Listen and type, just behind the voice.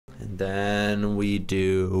then we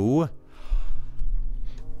do...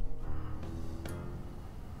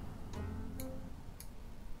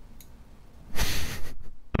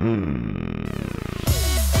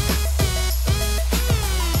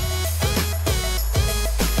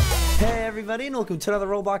 Hey everybody, and welcome to another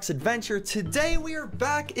Roblox adventure. Today we are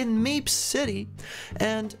back in Meep City,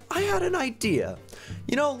 and I had an idea.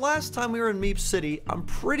 You know, last time we were in Meep City, I'm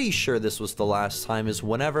pretty sure this was the last time, is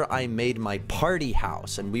whenever I made my party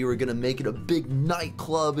house, and we were gonna make it a big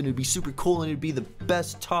nightclub, and it'd be super cool, and it'd be the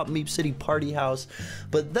best top Meep City party house.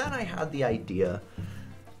 But then I had the idea,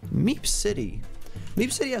 Meep City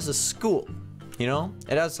has a school, you know?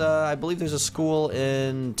 It has, I believe there's a school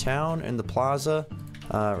in town, in the plaza.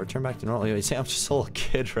 Return back to normal. I'm just a little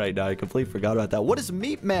kid right now. I completely forgot about that. What is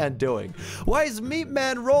Meat Man doing? Why is Meat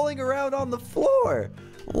Man rolling around on the floor?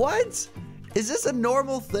 What? Is this a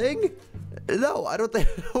normal thing? No, I don't think.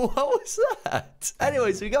 What was that?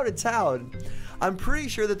 Anyways, we go to town. I'm pretty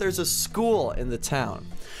sure that there's a school in the town.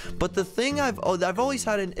 But the thing I've always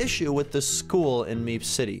had an issue with the school in Meep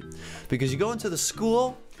City, because you go into the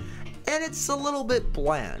school and it's a little bit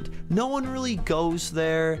bland. No one really goes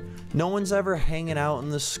there. No one's ever hanging out in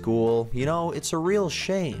the school. You know, it's a real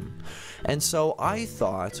shame. And so I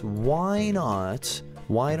thought, why not?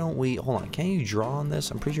 Why don't we, hold on, can you draw on this?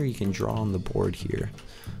 I'm pretty sure you can draw on the board here.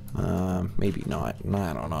 Maybe not.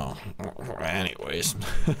 I don't know. Anyways.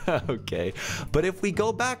 Okay. But if we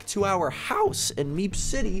go back to our house in Meep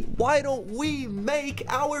City, why don't we make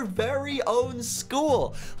our very own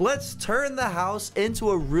school? Let's turn the house into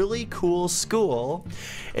a really cool school.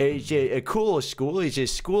 It's a cool school. It's a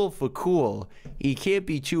school for cool. You can't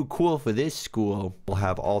be too cool for this school. We'll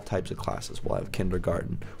have all types of classes. We'll have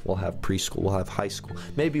kindergarten. We'll have preschool. We'll have high school.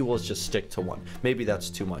 Maybe we'll just stick to one. Maybe that's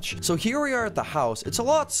too much. So here we are at the house. It's a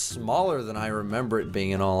lot smaller than I remember it being,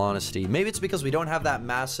 in all honesty. Maybe it's because we don't have that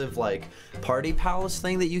massive, like, party palace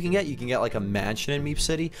thing that you can get. You can get, like, a mansion in Meep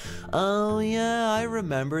City. Oh, yeah, I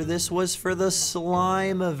remember. This was for the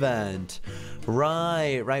slime event.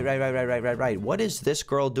 Right. What is this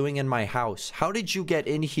girl doing in my house? How did you get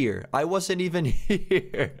in here? I wasn't even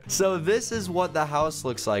here. So this is what the house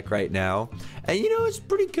looks like right now. And you know, it's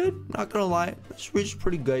pretty good. Not gonna lie. It's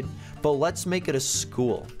pretty good. But let's make it a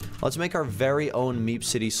school. Let's make our very own Meep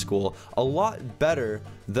City school a lot better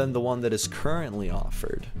than the one that is currently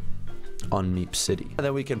offered on Meep City. And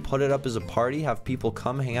then we can put it up as a party, have people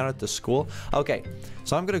come hang out at the school. Okay,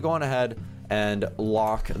 so I'm gonna go on ahead and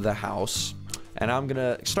lock the house. And I'm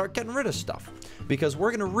gonna start getting rid of stuff because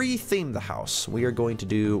we're gonna re-theme the house. We are going to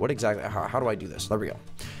do, what exactly, how do I do this? There we go.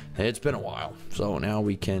 It's been a while. So now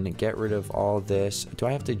we can get rid of all this. Do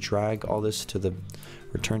I have to drag all this to the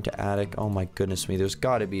return to attic? Oh my goodness me, there's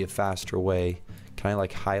gotta be a faster way. Can I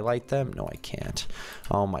like highlight them? No, I can't.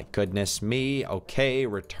 Oh my goodness me. Okay,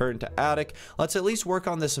 return to attic. Let's at least work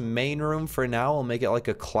on this main room for now. We'll make it like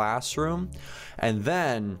a classroom. And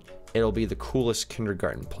then it'll be the coolest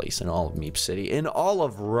kindergarten place in all of Meep City, in all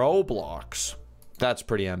of Roblox. That's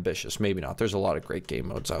pretty ambitious. Maybe not. There's a lot of great game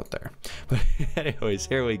modes out there. But anyways,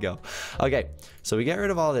 here we go. Okay, so we get rid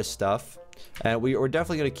of all this stuff. And we're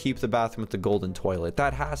definitely going to keep the bathroom with the golden toilet.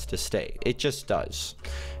 That has to stay. It just does.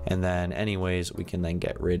 And then anyways, we can then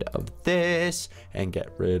get rid of this and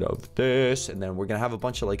get rid of this. And then we're going to have a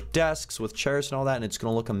bunch of like desks with chairs and all that. And it's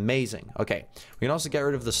going to look amazing. Okay. We can also get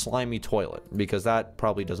rid of the slimy toilet because that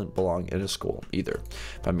probably doesn't belong in a school either,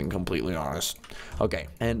 if I'm being completely honest. Okay.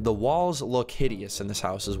 And the walls look hideous in this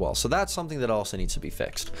house as well. So that's something that also needs to be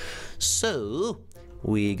fixed. So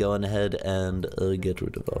we go on ahead and get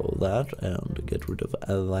rid of all that and get rid of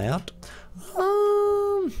that.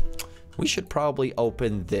 We should probably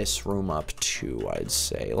open this room up too, I'd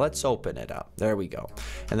say. Let's open it up. There we go.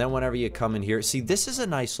 And then whenever you come in here, see, this is a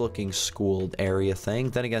nice looking school area thing.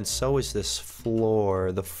 Then again, so is this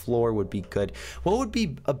floor. The floor would be good. What would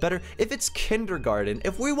be a better, if it's kindergarten,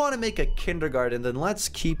 if we want to make a kindergarten, then let's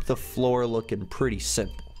keep the floor looking pretty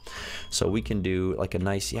simple. So we can do like a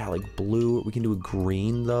nice, yeah, like blue. We can do a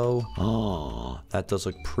green though. Oh, that does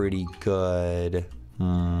look pretty good.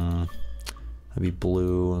 That'd be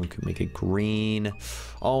blue, and we could make it green.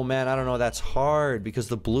 Oh man, I don't know. That's hard because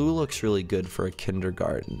the blue looks really good for a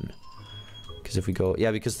kindergarten. Because if we go,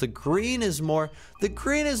 yeah, because the green is more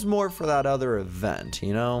for that other event,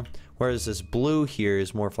 you know? Whereas this blue here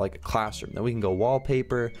is more for like a classroom. Then we can go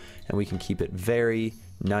wallpaper and we can keep it very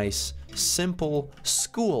nice, simple,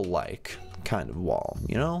 school-like kind of wall,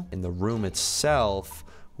 you know? In the room itself,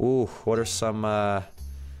 ooh, what are some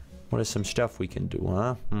What is some stuff we can do,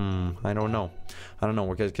 huh? I don't know. I don't know.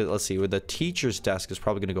 Let's see. The teacher's desk is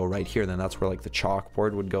probably going to go right here. Then that's where like the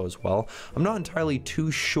chalkboard would go as well. I'm not entirely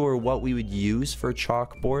too sure what we would use for a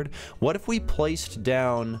chalkboard. What if we placed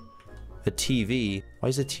down a TV? Why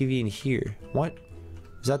is the TV in here? What?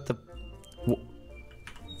 Is that the...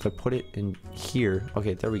 If I put it in here...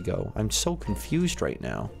 Okay, there we go. I'm so confused right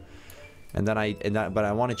now. But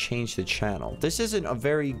I want to change the channel. This isn't a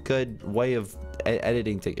very good way of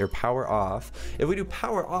editing things. Or power off. If we do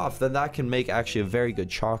power off, then that can make actually a very good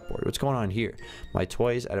chalkboard. What's going on here? My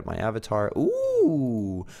toys, edit my avatar.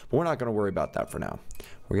 Ooh! But we're not going to worry about that for now.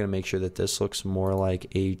 We're going to make sure that this looks more like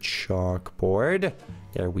a chalkboard.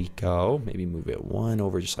 There we go. Maybe move it one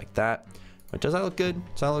over just like that. But does that look good?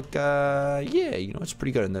 Does that look, yeah, you know, it's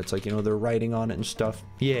pretty good. And that's like, you know, they're writing on it and stuff.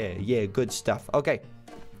 Yeah, good stuff. Okay.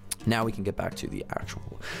 Now we can get back to the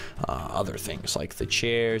actual other things like the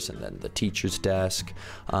chairs and then the teacher's desk.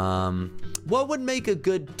 What would make a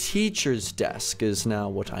good teacher's desk is now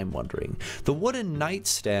what I'm wondering. The wooden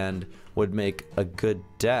nightstand would make a good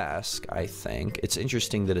desk, I think. It's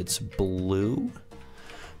interesting that it's blue.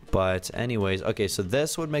 But anyways, okay, so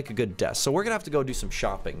this would make a good desk. So we're going to have to go do some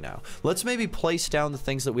shopping now. Let's maybe place down the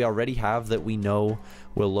things that we already have that we know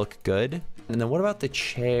will look good. And then what about the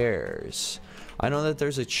chairs? I know that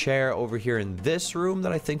there's a chair over here in this room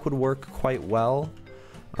that I think would work quite well.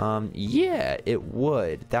 Yeah, it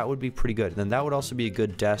would. That would be pretty good. And then that would also be a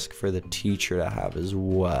good desk for the teacher to have as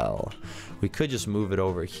well. We could just move it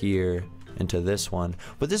over here into this one.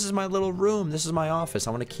 But this is my little room. This is my office.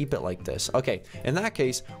 I want to keep it like this. Okay, in that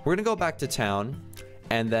case, we're going to go back to town.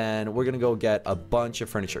 And then we're going to go get a bunch of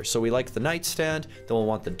furniture. So we like the nightstand, then we'll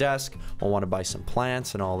want the desk, we'll want to buy some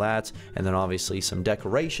plants and all that, and then obviously some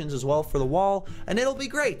decorations as well for the wall, and it'll be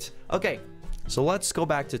great. Okay, so let's go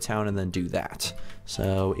back to town and then do that.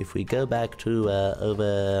 So if we go back to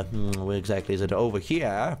where exactly is it? Over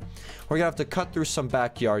here, we're going to have to cut through some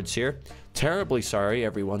backyards here. Terribly sorry,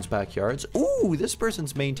 everyone's backyards. Ooh, this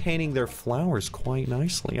person's maintaining their flowers quite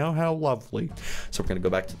nicely. Oh, how lovely. So we're going to go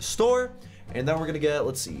back to the store. And then we're going to get,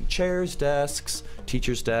 let's see, chairs, desks,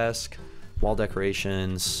 teacher's desk, wall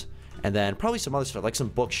decorations, and then probably some other stuff, like some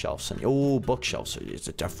bookshelves. And oh, bookshelves is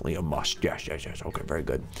definitely a must. Yes. Okay, very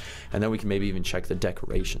good. And then we can maybe even check the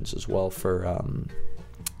decorations as well for,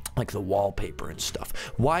 like the wallpaper and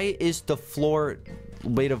stuff. Why is the floor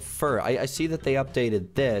made of fur? I see that they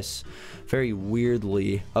updated this very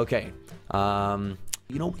weirdly. Okay,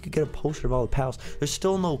 you know, we could get a poster of all the pals. There's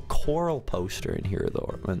still no Coral poster in here,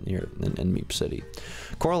 though, in Meep City.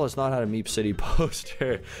 Coral has not had a Meep City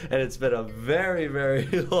poster, and it's been a very, very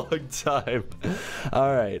long time.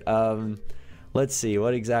 All right, let's see.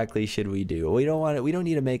 What exactly should we do? We don't want it. We don't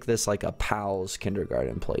need to make this like a pals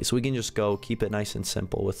kindergarten place. We can just go keep it nice and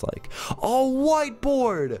simple with like a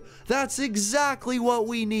whiteboard. That's exactly what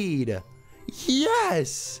we need.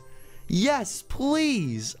 Yes. Yes,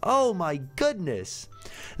 please. Oh my goodness.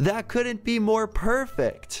 That couldn't be more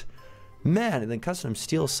perfect. Man, and then custom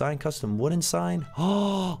steel sign, custom wooden sign.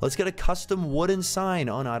 Oh, let's get a custom wooden sign.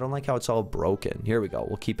 Oh no, I don't like how it's all broken. Here we go.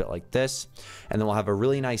 We'll keep it like this. And then we'll have a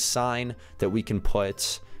really nice sign that we can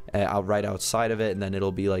put out right outside of it. And then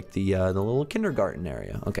it'll be like the little kindergarten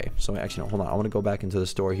area. Okay, so actually, no, hold on. I want to go back into the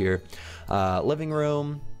store here. Living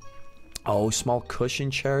room. Oh, small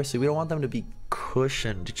cushion chairs. See, we don't want them to be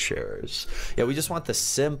cushioned chairs. Yeah, we just want the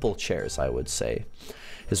simple chairs, I would say,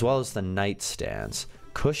 as well as the nightstands.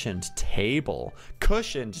 Cushioned table.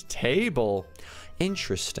 Cushioned table.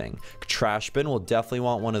 Interesting. Trash bin, we'll definitely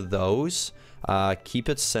want one of those. Keep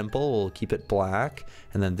it simple. We'll keep it black.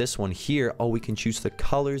 And then this one here, oh, we can choose the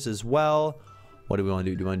colors as well. What do we want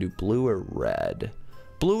to do? Do we want to do blue or red?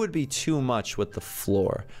 Blue would be too much with the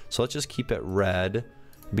floor, so let's just keep it red.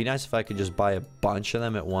 It'd be nice if I could just buy a bunch of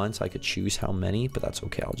them at once. I could choose how many, but that's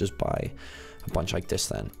okay. I'll just buy a bunch like this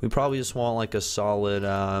then. We probably just want like a solid,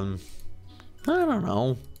 I don't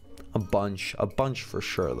know, a bunch for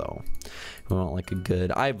sure though. We want like a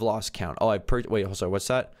good, I've lost count. Oh, wait, sorry, what's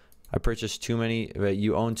that? I purchased too many,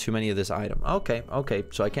 you own too many of this item. Okay,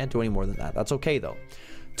 so I can't do any more than that. That's okay though.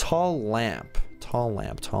 Tall lamp.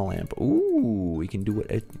 Ooh, we can do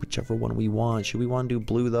whichever one we want. Should we want to do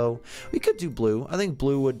blue though? We could do blue. I think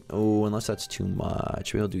blue would, oh, unless that's too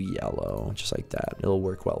much. We'll do yellow, just like that. It'll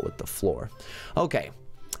work well with the floor. Okay,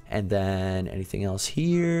 and then anything else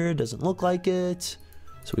here? Doesn't look like it.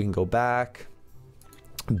 So we can go back.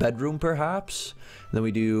 Bedroom perhaps. And then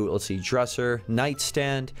we do, let's see, dresser,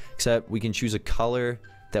 nightstand, except we can choose a color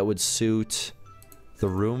that would suit the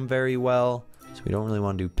room very well. So we don't really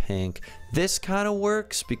want to do pink. This kind of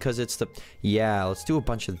works because it's the... Yeah, let's do a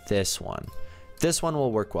bunch of this one. This one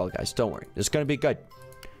will work well, guys. Don't worry. It's going to be good.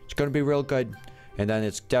 It's going to be real good. And then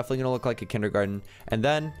it's definitely going to look like a kindergarten. And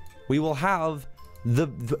then we will have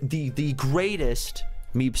the greatest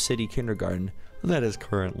Meep City kindergarten that is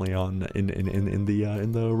currently on in the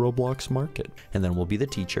Roblox market. And then we'll be the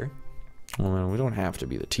teacher. Well, we don't have to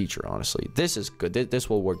be the teacher, honestly. This is good. This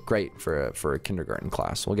will work great for a kindergarten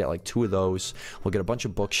class. We'll get like 2 of those. We'll get a bunch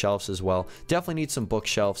of bookshelves as well. Definitely need some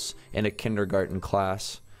bookshelves in a kindergarten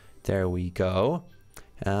class. There we go.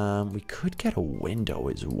 We could get a window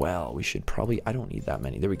as well. We should probably, I don't need that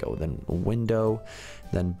many. There we go. Then a window,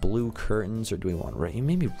 then blue curtains, or do we want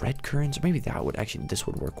maybe red curtains? Or maybe that would, actually, this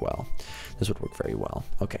would work well. This would work very well.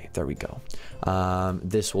 Okay, there we go.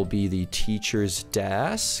 This will be the teacher's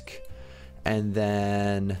desk. And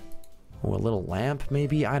then, a little lamp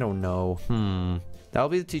maybe? I don't know. That'll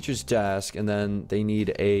be the teacher's desk. And then they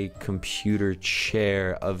need a computer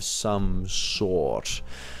chair of some sort.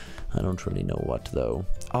 I don't really know what, though.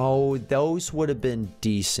 Oh, those would have been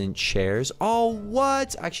decent chairs. Oh,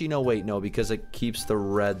 what? Actually, no, wait, no, because it keeps the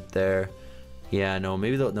red there. Yeah, no,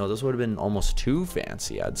 maybe, no, those would have been almost too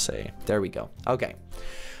fancy, I'd say. There we go. Okay.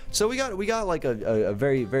 So we got like a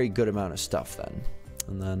very, very good amount of stuff then.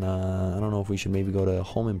 And then, I don't know if we should maybe go to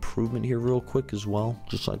home improvement here real quick as well.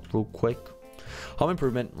 Just like real quick. Home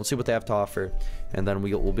improvement. Let's see what they have to offer. And then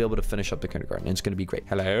we'll be able to finish up the kindergarten. It's going to be great.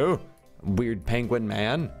 Hello? Weird penguin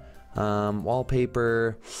man.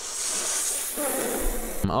 Wallpaper.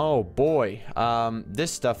 Oh boy.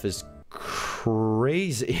 This stuff is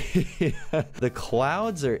crazy. The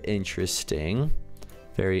clouds are interesting.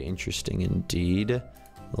 Very interesting indeed.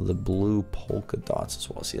 Well, the blue polka dots as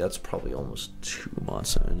well. See, that's probably almost too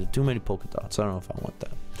much. Too many polka dots. I don't know if I want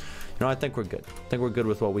that. You know, I think we're good. I think we're good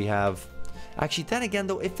with what we have. Actually, then again,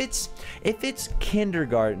 though, if it's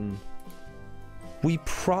kindergarten, we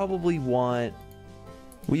probably want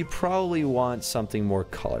something more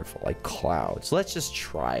colorful, like clouds. Let's just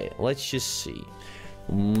try it. Let's just see.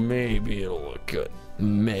 Maybe it'll look good.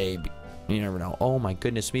 Maybe. You never know. Oh my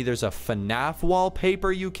goodness me, there's a FNAF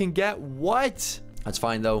wallpaper you can get. What? That's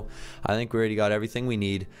fine, though. I think we already got everything we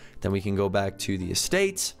need. Then we can go back to the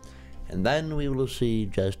estates, and then we will see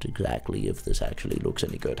just exactly if this actually looks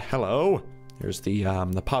any good. Hello. Here's the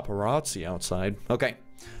paparazzi outside. Okay.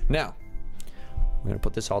 Now, we're going to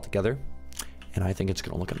put this all together, and I think it's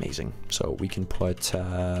going to look amazing. So we can put,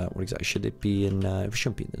 what exactly should it be in? It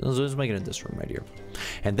shouldn't be. Let's make it in this room right here.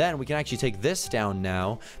 And then we can actually take this down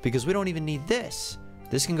now, because we don't even need this.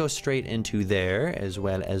 This can go straight into there, as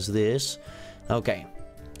well as this. Okay,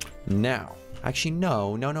 now, actually,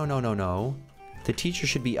 no. The teacher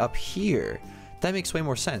should be up here. That makes way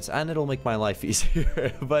more sense, and it'll make my life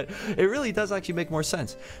easier. But it really does actually make more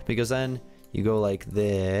sense, because then you go like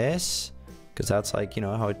this, because that's like, you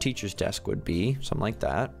know, how a teacher's desk would be, something like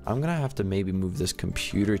that. I'm gonna have to maybe move this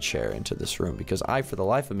computer chair into this room, because I, for the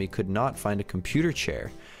life of me, could not find a computer chair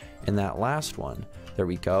in that last one. There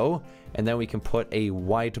we go. And then we can put a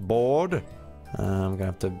whiteboard. I'm gonna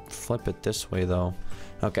have to flip it this way though.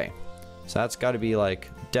 Okay, so that's got to be like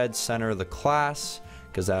dead center of the class,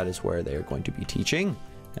 because that is where they're going to be teaching.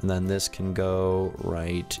 And then this can go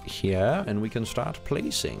right here, and we can start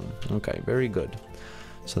placing. Okay, very good.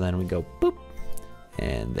 So then we go boop,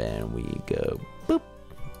 and then we go boop.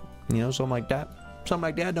 You know, something like that. Something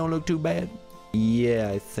like that don't look too bad. Yeah,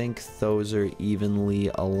 I think those are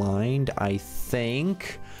evenly aligned. I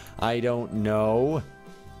think. I don't know.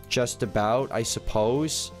 Just about, I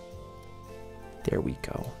suppose. There we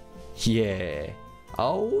go. Yeah.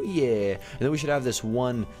 Oh yeah. And then we should have this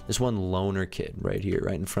one loner kid right here,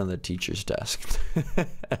 right in front of the teacher's desk.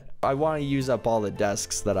 I want to use up all the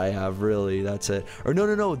desks that I have, really. That's it. Or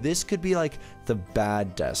no. This could be like the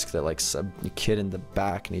bad desk that like some kid in the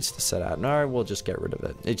back needs to sit at. No, we'll just get rid of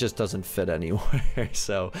it. It just doesn't fit anywhere.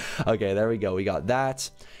 So, okay, there we go. We got that.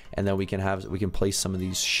 And then we can place some of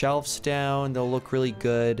these shelves down. They'll look really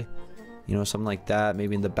good. You know, something like that.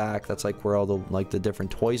 Maybe in the back, that's like where all the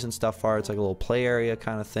different toys and stuff are. It's like a little play area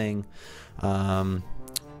kind of thing.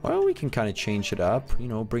 Well, we can kind of change it up. You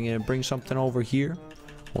know, bring something over here.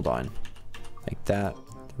 Hold on, like that.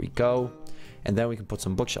 There we go. And then we can put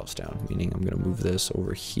some bookshelves down. Meaning, I'm gonna move this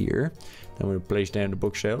over here. Then we're gonna place down the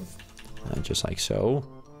bookshelf, just like so.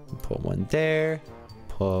 Put one there.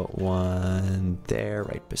 Put one there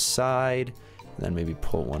right beside, and then maybe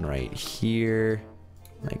put one right here,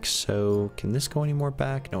 like so. Can this go any more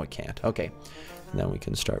back? No, it can't. Okay, and then we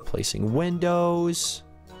can start placing windows.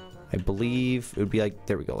 I believe it would be like,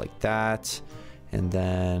 there we go, like that. And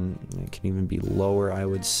then it can even be lower, I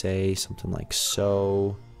would say, something like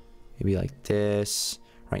so. Maybe like this,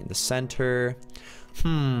 right in the center.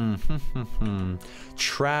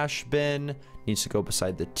 Trash bin needs to go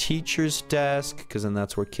beside the teacher's desk, because then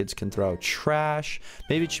that's where kids can throw out trash.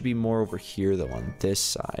 Maybe it should be more over here, though, on this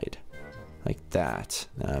side. Like that.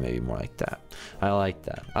 Maybe more like that. I like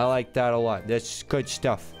that. I like that a lot. That's good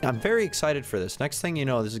stuff. I'm very excited for this. Next thing you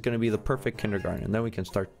know, this is going to be the perfect kindergarten. And then we can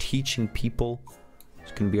start teaching people.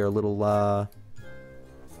 It's going to be our little,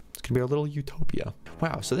 it's going to be our little utopia.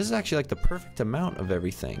 Wow, so this is actually like the perfect amount of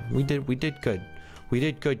everything. We did good. We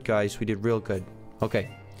did good, guys. We did real good. Okay.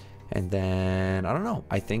 And then, I don't know.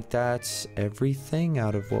 I think that's everything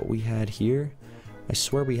out of what we had here. I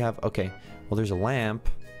swear we have, okay. Well, there's a lamp.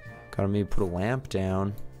 Gotta maybe put a lamp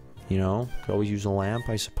down, you know? Could always use a lamp,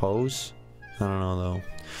 I suppose. I don't know, though.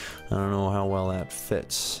 I don't know how well that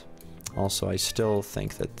fits. Also, I still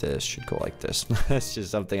think that this should go like this. That's just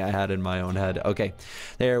something I had in my own head. Okay,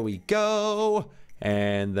 there we go.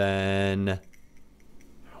 And then,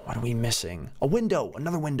 what are we missing? A window,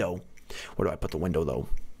 another window. Where do I put the window, though?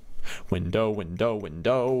 Window, window,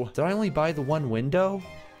 window. Did I only buy the one window?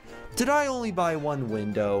 Did I only buy one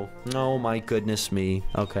window? Oh my goodness me.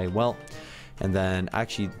 Okay, well, and then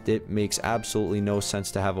actually it makes absolutely no sense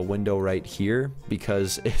to have a window right here,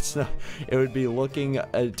 because it's not, it would be looking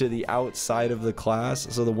to the outside of the class,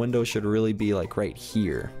 so the window should really be like right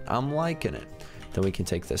here. I'm liking it. Then we can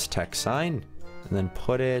take this text sign and then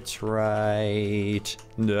put it right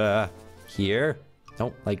here.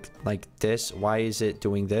 No, like this. Why is it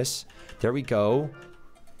doing this? There we go.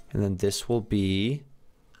 And then this will be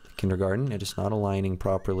kindergarten. It is not aligning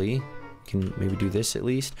properly. Can maybe do this at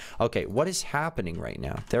least. Okay, what is happening right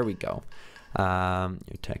now? There we go. Your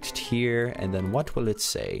text here, and then what will it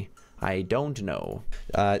say? I don't know.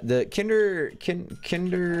 The kindergarten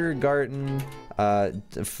kindergarten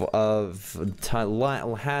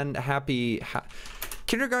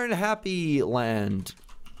happy land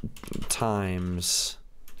times.com.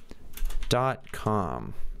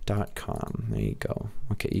 .com. There you go.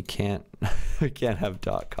 Okay, you can't have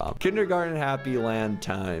 .com. Kindergarten Happy Land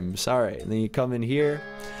Times. All right, and then you come in here,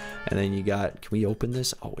 and then you got, can we open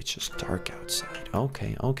this? Oh, it's just dark outside.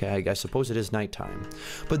 Okay, I suppose it is nighttime.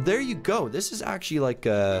 But there you go. This is actually like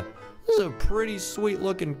this is a pretty sweet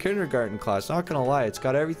looking kindergarten class. Not gonna lie, it's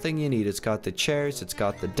got everything you need. It's got the chairs, it's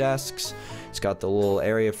got the desks, it's got the little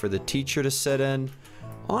area for the teacher to sit in.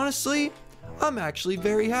 Honestly, I'm actually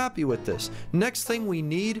very happy with this. Next thing we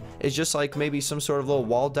need is just like maybe some sort of little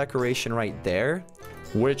wall decoration right there,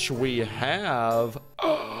 which we have.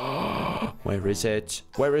 Where is it?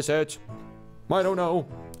 Where is it? I don't know.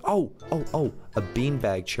 Oh, a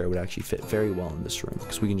beanbag chair would actually fit very well in this room,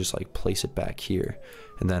 because we can just like place it back here,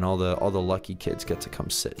 and then all the lucky kids get to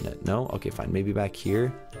come sit in it. No? Okay, fine. Maybe back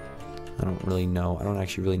here. I don't really know. I don't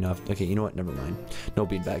actually really know. Okay, you know what? Never mind. No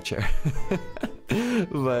beanbag chair.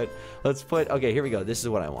 But let's put, okay, here we go. This is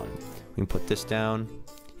what I want. We can put this down,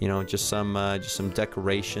 you know, just some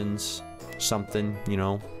decorations, something, you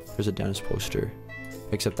know. There's a Denis poster,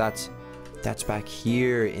 except that's back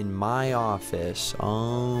here in my office.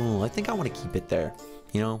 Oh, I think I want to keep it there,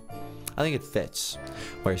 you know. I think it fits.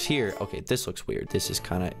 Whereas here, okay, this looks weird. This is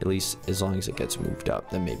kind of, at least as long as it gets moved up,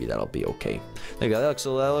 then maybe that'll be okay. There you go. That looks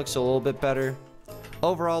a little bit better.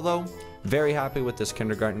 Overall, though, very happy with this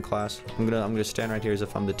kindergarten class. I'm gonna stand right here as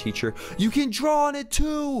if I'm the teacher. You can draw on it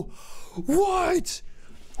too. What?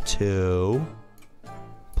 2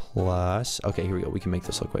 plus. Okay, here we go. We can make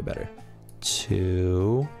this look way better.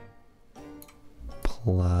 2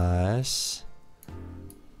 plus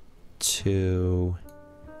 2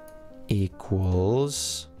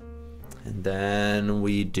 equals, and then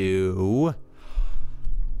we do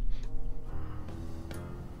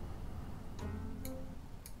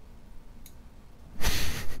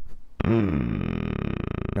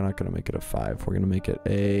we're not gonna make it a 5. We're gonna make it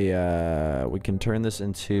a we can turn this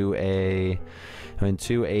into a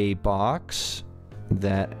box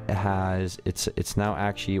that has, it's now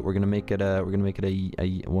actually, we're gonna make it a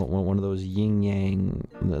one of those yin yang.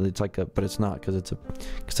 It's like a, but it's not, because it's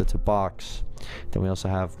a box. Then we also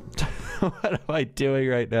have what am I doing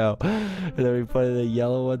right now? And then we put a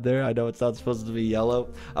yellow one there. I know it's not supposed to be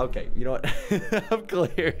yellow. Okay, you know what? I'm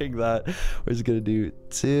clearing that. We're just gonna do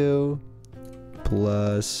 2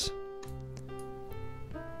 plus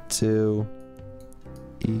 2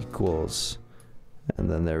 equals. And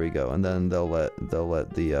then there we go. And then they'll let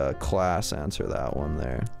the class answer that one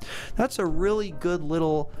there. That's a really good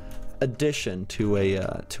little addition to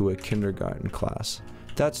a kindergarten class.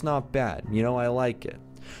 That's not bad. You know, I like it.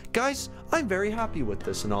 Guys, I'm very happy with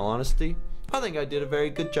this, in all honesty. I think I did a very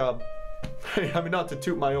good job. I mean, not to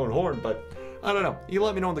toot my own horn, but I don't know. You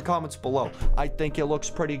let me know in the comments below. I think it looks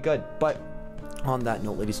pretty good, but On that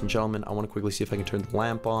note, ladies and gentlemen, I want to quickly see if I can turn the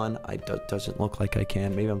lamp on. Doesn't look like I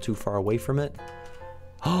can. Maybe I'm too far away from it.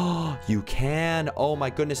 Oh, you can. Oh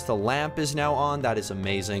my goodness, the lamp is now on. That is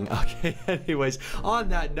amazing. Okay, anyways, on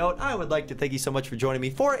that note, I would like to thank you so much for joining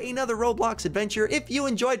me for another Roblox adventure. If you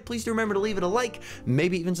enjoyed, please do remember to leave it a like,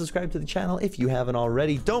 maybe even subscribe to the channel if you haven't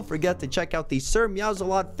already. Don't forget to check out the Sir Meows a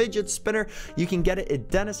Lot fidget spinner. You can get it at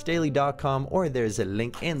DenisDaily.com, or there's a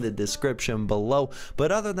link in the description below.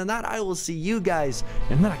 But other than that, I will see you guys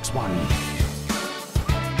in the next one.